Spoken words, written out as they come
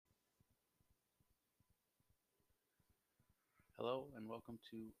Hello and welcome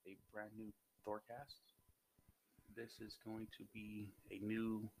to a brand new Thorcast. This is going to be a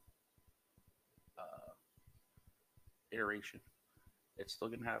new uh, iteration. It's still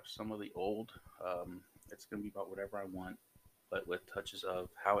going to have some of the old. It's going to be about whatever I want, but with touches of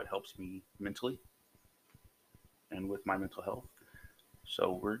how it helps me mentally and with my mental health.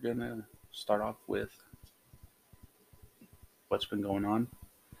 So we're going to start off with what's been going on.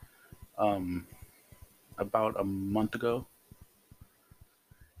 Um, about a month ago,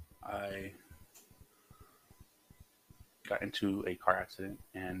 I got into a car accident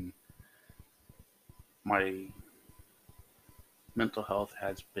and my mental health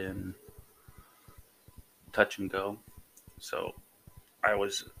has been touch and go. So I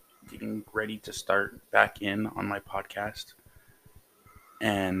was getting ready to start back in on my podcast,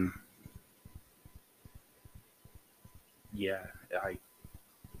 and yeah, I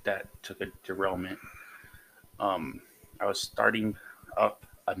that took a derailment. Um, I was starting up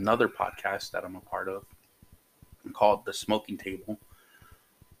another podcast that I'm a part of called The Smoking Table.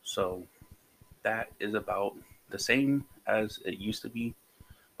 So that is about the same as it used to be,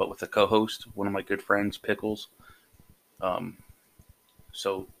 but with a co-host, one of my good friends, Pickles. Um,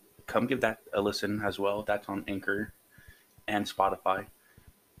 so come give that a listen as well. That's on Anchor and Spotify.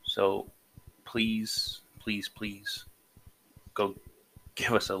 So please, please, please go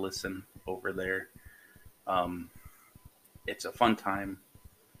give us a listen over there. Um, it's a fun time.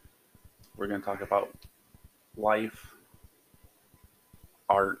 We're going to talk about life,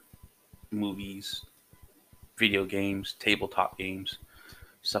 art, movies, video games, tabletop games,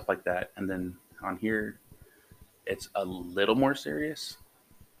 stuff like that. And then on here, it's a little more serious,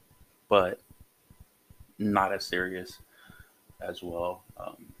 but not as serious as well.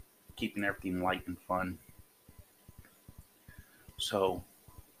 Keeping everything light and fun. So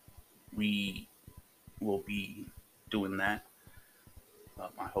we will be doing that.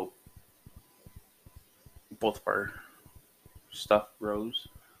 I hope both of our stuff grows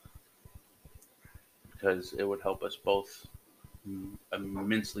because it would help us both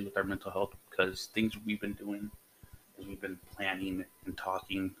immensely with our mental health. Because things we've been doing is we've been planning and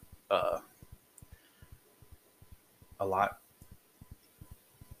talking uh, a lot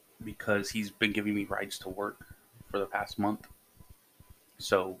because he's been giving me rides to work for the past month.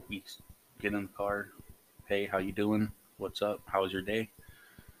 So we get in the car. Hey, how you doing? What's up? How was your day?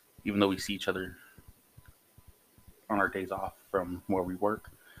 Even though we see each other on our days off from where we work,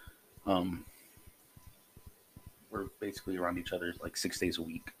 um, we're basically around each other like 6 days a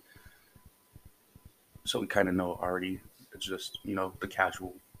week. So we kind of know already. It's just the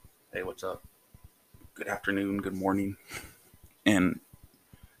casual. Hey, what's up? Good afternoon. Good morning. And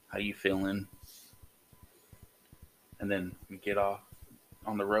how you feeling? And then we get off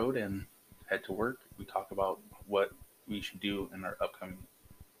on the road and head to work. We talk about what we should do in our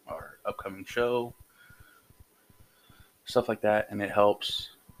upcoming show, stuff like that, and it helps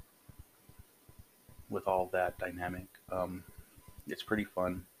with all that dynamic. It's pretty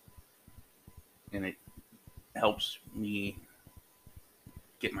fun, and it helps me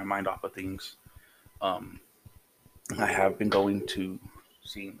get my mind off of things. Um, I have been going to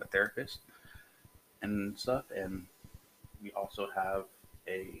seeing a therapist and stuff, and we also have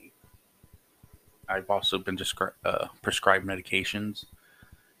a. I've also been prescribed medications,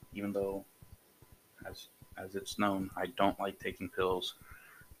 even though as as it's known, I don't like taking pills,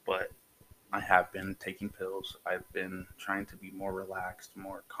 but I have been taking pills. I've been trying to be more relaxed,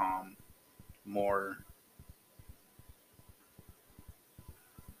 more calm, more,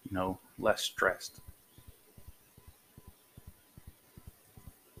 less stressed.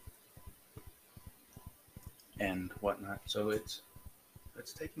 And whatnot. So it's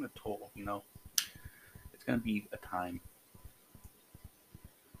taking a toll. It's gonna be a time.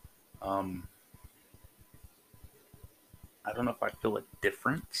 Um, I don't know if I feel a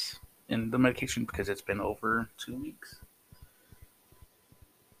difference in the medication because it's been over 2 weeks,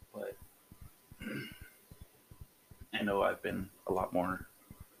 but I know I've been a lot more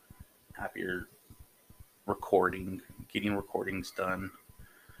happier recording, getting recordings done.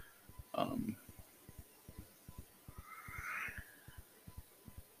 Um,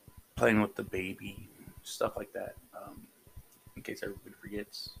 Playing with the baby, stuff like that. In case everybody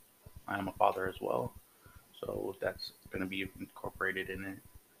forgets, I am a father as well, so that's going to be incorporated in it,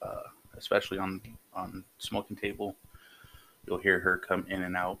 uh, especially on smoking table. You'll hear her come in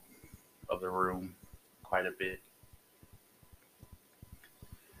and out of the room quite a bit,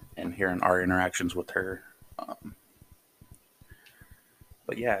 and hearing our interactions with her. Um,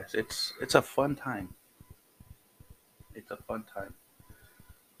 but yeah, it's a fun time. It's a fun time.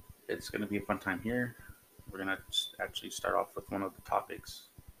 It's going to be a fun time here. we're gonna actually start off with one of the topics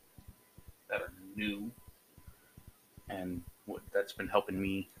that are new and what that's been helping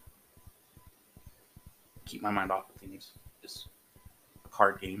me keep my mind off of things is a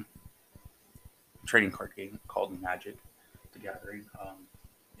card game, trading card game called Magic: The Gathering.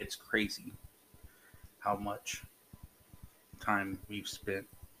 It's crazy how much time we've spent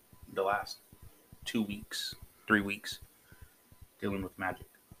the last 2 weeks, 3 weeks dealing with Magic.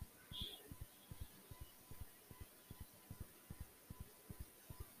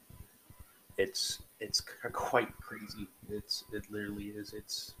 It's quite crazy. It literally is.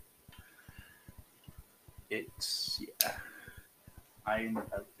 It's yeah. I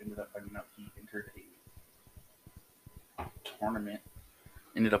ended up finding out he entered a tournament,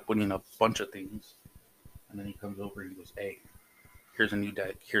 ended up winning a bunch of things, and then he comes over and he goes, "Hey, here's a new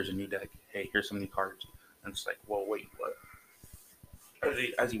deck. Here's a new deck. Hey, here's some new cards." And it's like, "Whoa, wait, what?"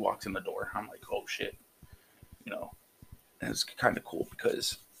 As he walks in the door, I'm like, "Oh shit," you know. And it's kind of cool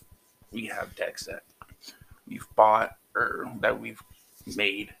because we have decks that we've bought or that we've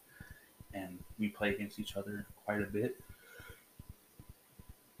made, and we play against each other quite a bit.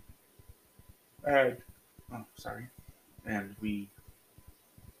 And oh, sorry, and we've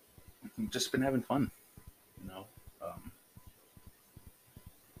just been having fun, you know. Um,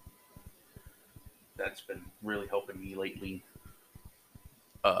 that's been really helping me lately.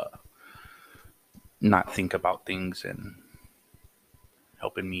 Uh, Not think about things and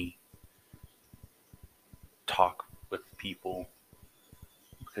helping me talk with people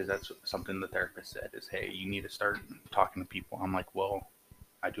because that's something the therapist said is, hey, you need to start talking to people. I'm like, well,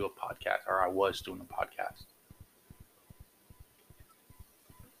 I do a podcast, or I was doing a podcast.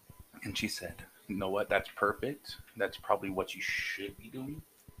 And she said, you know what? That's perfect. That's probably what you should be doing.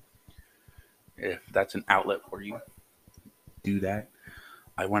 If that's an outlet for you, do that.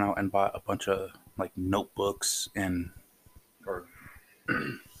 I went out and bought a bunch of like notebooks and or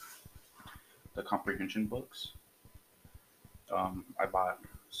the comprehension books. I bought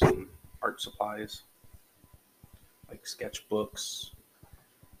some art supplies like sketchbooks,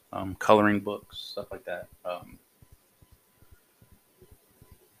 coloring books, stuff like that.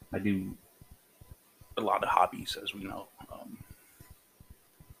 I do a lot of hobbies, as we know.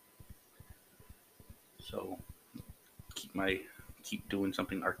 So keep my keep doing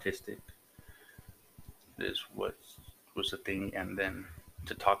something artistic is what was the thing, and then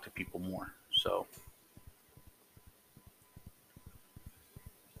to talk to people more. So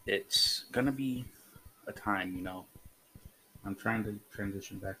it's gonna be a time, you know. I'm trying to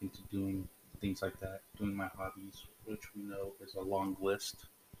transition back into doing things like that, doing my hobbies, which we know is a long list.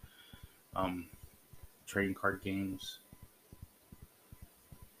 Um, Trading card games,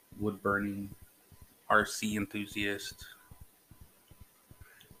 wood burning, RC enthusiast,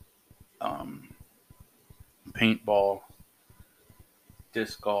 um, paintball,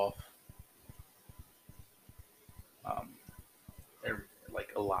 disc golf, um, every,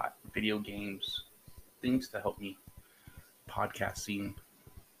 like a lot, video games, things to help me, podcasting,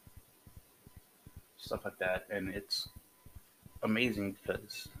 stuff like that. And it's amazing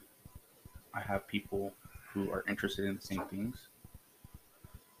because I have people who are interested in the same things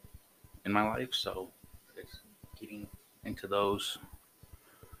in my life. So it's getting into those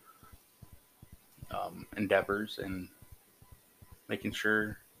endeavors and making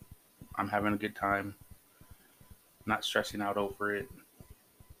sure I'm having a good time, not stressing out over it.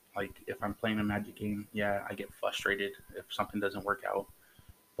 Like if I'm playing a Magic game, yeah, I get frustrated if something doesn't work out,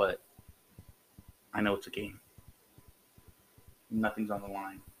 but I know it's a game. Nothing's on the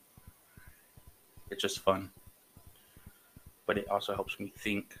line. It's just fun. But it also helps me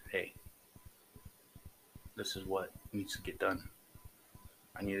think, hey, this is what needs to get done.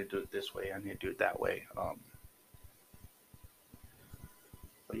 I need to do it this way. I need to do it that way. But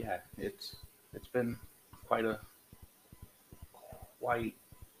yeah, it's been quite a quite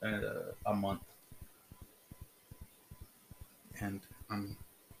a month, and I'm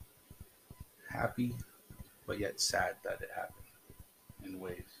happy, but yet sad that it happened in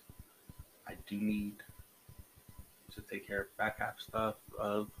ways. I do need to take care of back half stuff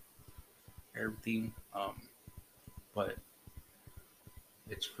of everything, but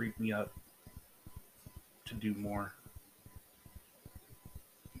it's freed me up to do more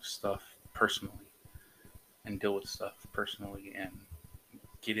stuff personally and deal with stuff personally and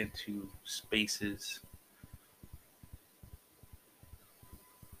get into spaces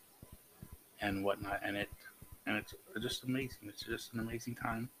and whatnot, and it's just amazing. It's just an amazing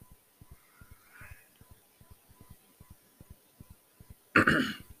time.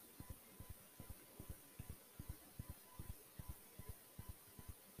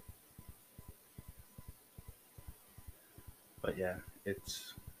 But yeah,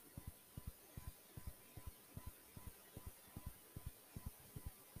 it's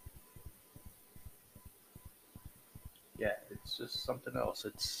it's just something else.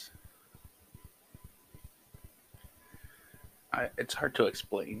 It's hard to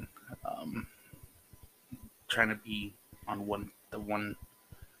explain. Um, Trying to be on the one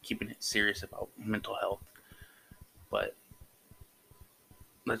keeping it serious about mental health, but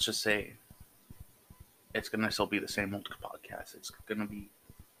let's just say it's gonna still be the same old podcast. It's gonna be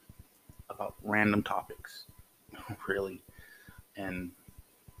about random topics, really, and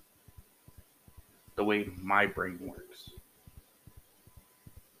the way my brain works.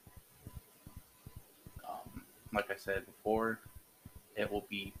 Like I said before, it will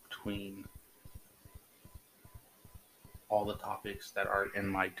be between all the topics that are in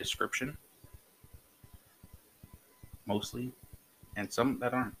my description, mostly, and some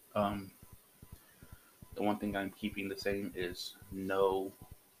that aren't. The one thing I'm keeping the same is no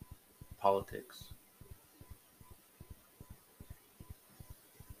politics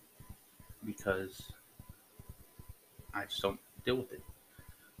because I just don't deal with it.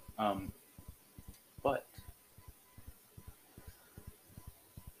 Um, but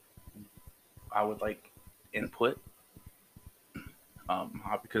I would like input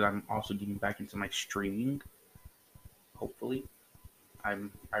because I'm also getting back into my streaming. Hopefully, I've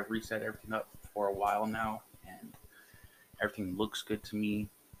reset everything up for a while now, and everything looks good to me.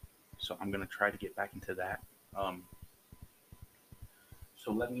 So I'm gonna try to get back into that. Um,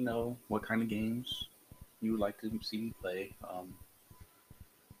 so let me know what kind of games you would like to see me play.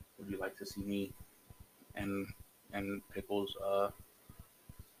 Would you like to see me and Pickles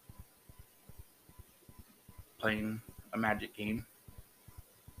playing a Magic game?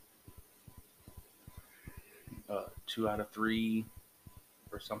 2 out of 3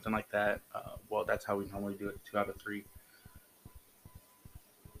 or something like that. Well, that's how we normally do it. 2 out of 3.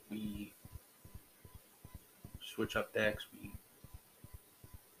 We switch up decks. We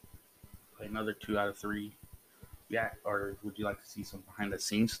play another 2 out of 3. Yeah, or would you like to see some behind the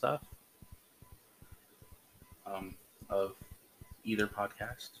scenes stuff um, of either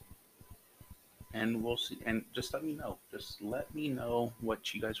podcast? And we'll see. And just let me know. Just let me know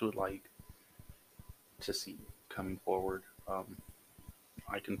what you guys would like to see coming forward. I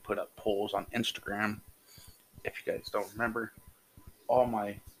can put up polls on Instagram. If you guys don't remember, all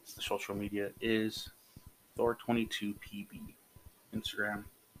my social media is Thor22PB. Instagram.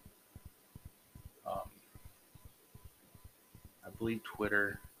 Um, I believe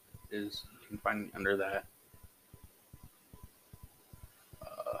Twitter is, you can find me under that.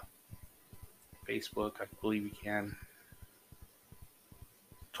 Uh, Facebook, I believe you can.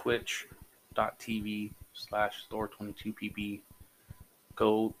 Twitch.tv/Thor22PB.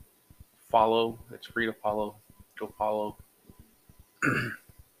 Go follow. It's free to follow. Go follow.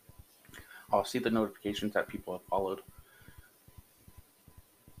 I'll see the notifications that people have followed.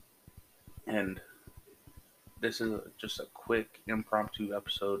 And this is just a quick impromptu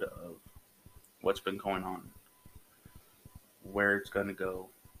episode of what's been going on, where it's going to go,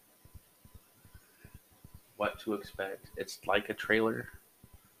 what to expect. It's like a trailer,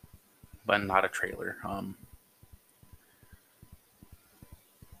 but not a trailer.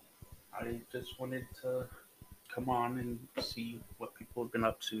 I just wanted to come on and see what people have been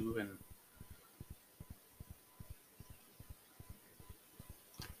up to and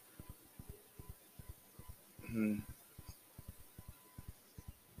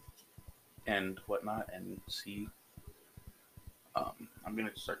whatnot, and see. I'm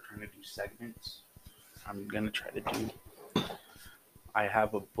gonna start trying to do segments. I'm gonna try to do. I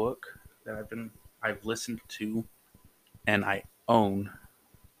have a book that I've listened to and I own,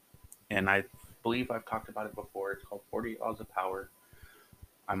 and I believe I've talked about it before. It's called 48 Laws of Power.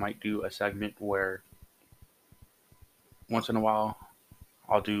 I might do a segment where once in a while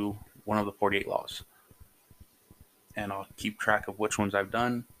I'll do one of the 48 laws, and I'll keep track of which ones I've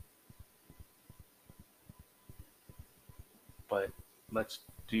done. But let's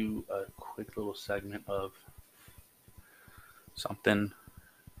do a quick little segment of something,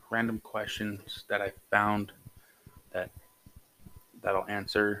 random questions that I found that that'll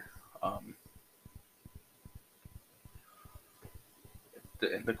answer. Um,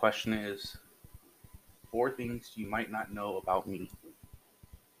 the question is 4 things you might not know about me.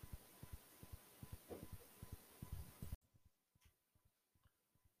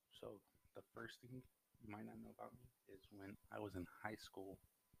 So the first thing you might not know about me is when I was in high school,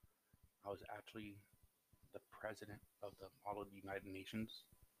 I was actually the president of the Model United Nations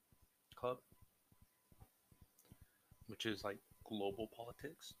Club, which is like global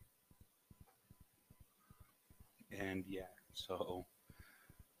politics. And yeah, So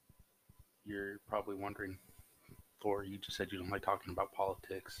you're probably wondering, or you just said you don't like talking about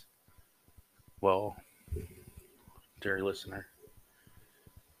politics. Well, dear listener,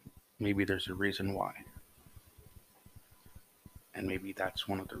 maybe there's a reason why. And maybe that's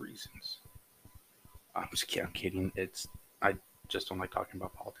one of the reasons. I'm kidding. I just don't like talking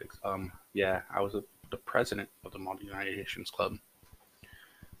about politics. Yeah, I was the president of the Model United Haitians Club,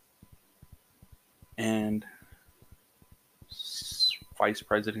 and vice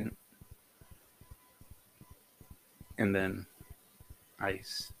president, and then I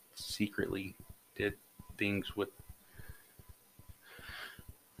secretly did things with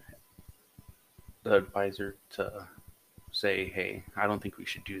the advisor to say, "Hey, I don't think we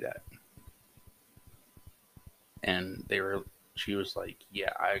should do that." And she was like,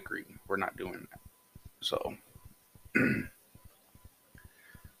 "Yeah, I agree. We're not doing that." So,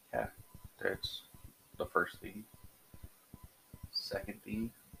 yeah, that's the first thing. Second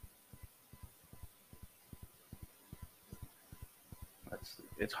thing,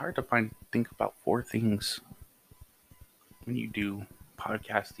 it's hard to think about four things when you do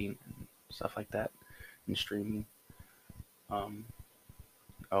podcasting and stuff like that and streaming. Um,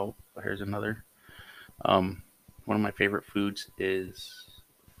 oh, here's another. Um, One of my favorite food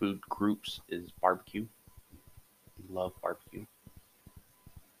groups is barbecue. Love barbecue.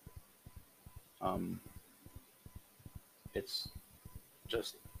 Um, it's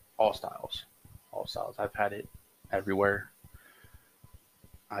just all styles, all styles. I've had it everywhere.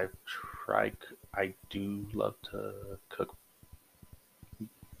 I've tried. I do love to cook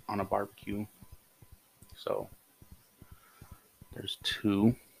on a barbecue. So there's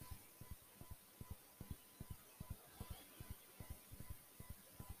two.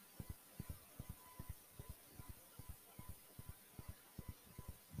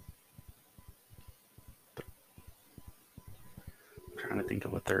 I'm trying to think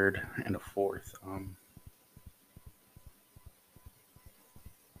of a third and a fourth.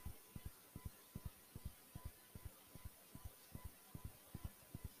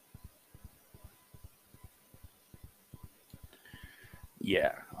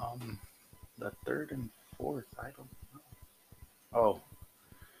 Yeah. The third and fourth. I don't know. Oh,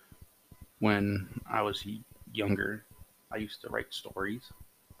 when I was younger, I used to write stories.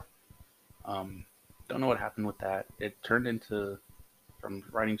 Um, don't know what happened with that. It turned into from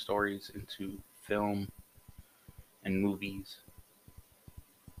writing stories into film and movies.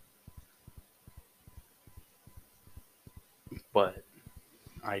 But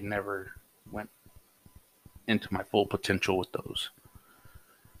I never went into my full potential with those,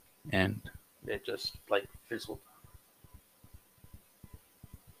 and it just like fizzled.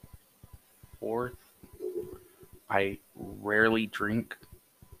 Fourth, I rarely drink,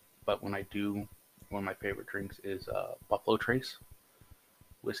 but when I do, one of my favorite drinks is Buffalo Trace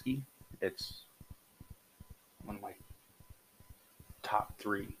whiskey. It's one of my top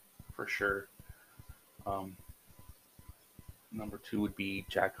three for sure. Um, Number two would be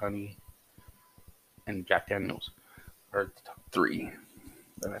Jack Honey and Jack Daniels, are the top three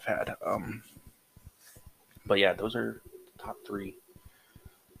that I've had. But yeah, those are the top three.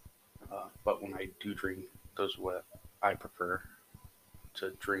 But when I do drink, those are what I prefer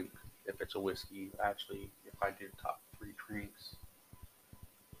to drink. If it's a whiskey, actually, if I did top three drinks,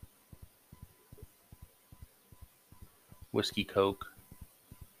 whiskey Coke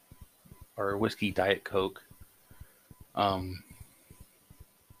or whiskey Diet Coke, um,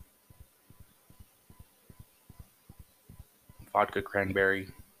 vodka cranberry.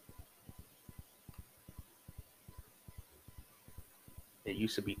 It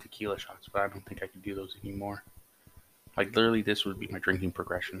used to be tequila shots, but I don't think I can do those anymore. Like literally, this would be my drinking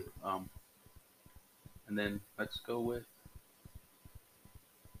progression. And then let's go with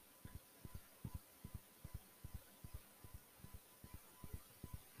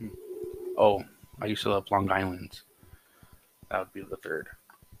oh, I used to love Long Island's. That would be the third.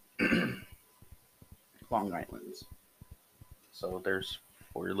 Long Island's. So there's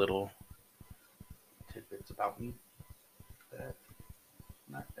four little tidbits about me that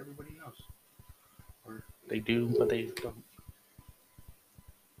not everybody knows, or they do, but they don't.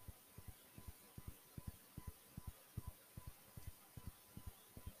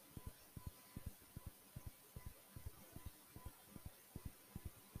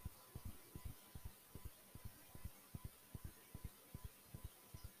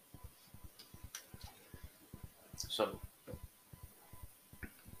 So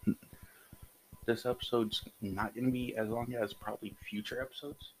this episode's not going to be as long as probably future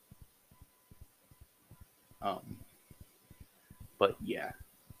episodes. Um, but yeah,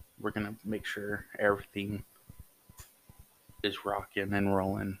 we're gonna make sure everything is rocking and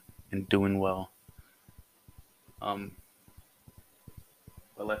rolling and doing well. Um,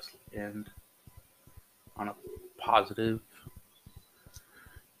 but let's end on a positive.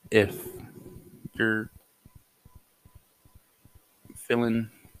 If you're feeling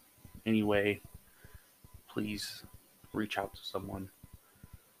any way, please reach out to someone.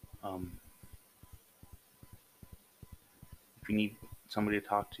 Um, if you need somebody to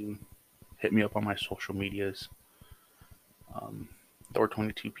talk to, hit me up on my social medias. Um,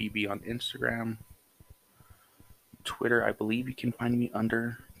 Thor22PB on Instagram. Twitter, I believe you can find me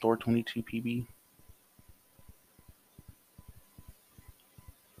under Thor22PB.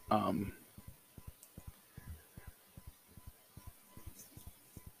 Um,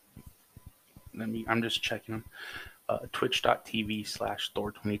 I'm just checking.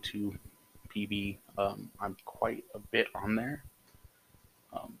 Twitch.tv/Thor22PB. I'm quite a bit on there.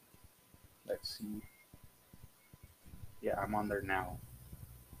 Um, let's see. Yeah, I'm on there now.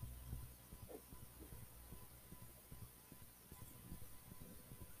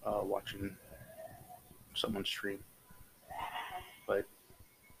 Watching someone stream. But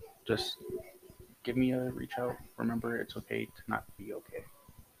just give me a reach out. Remember, it's okay to not be okay.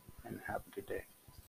 And have a good day.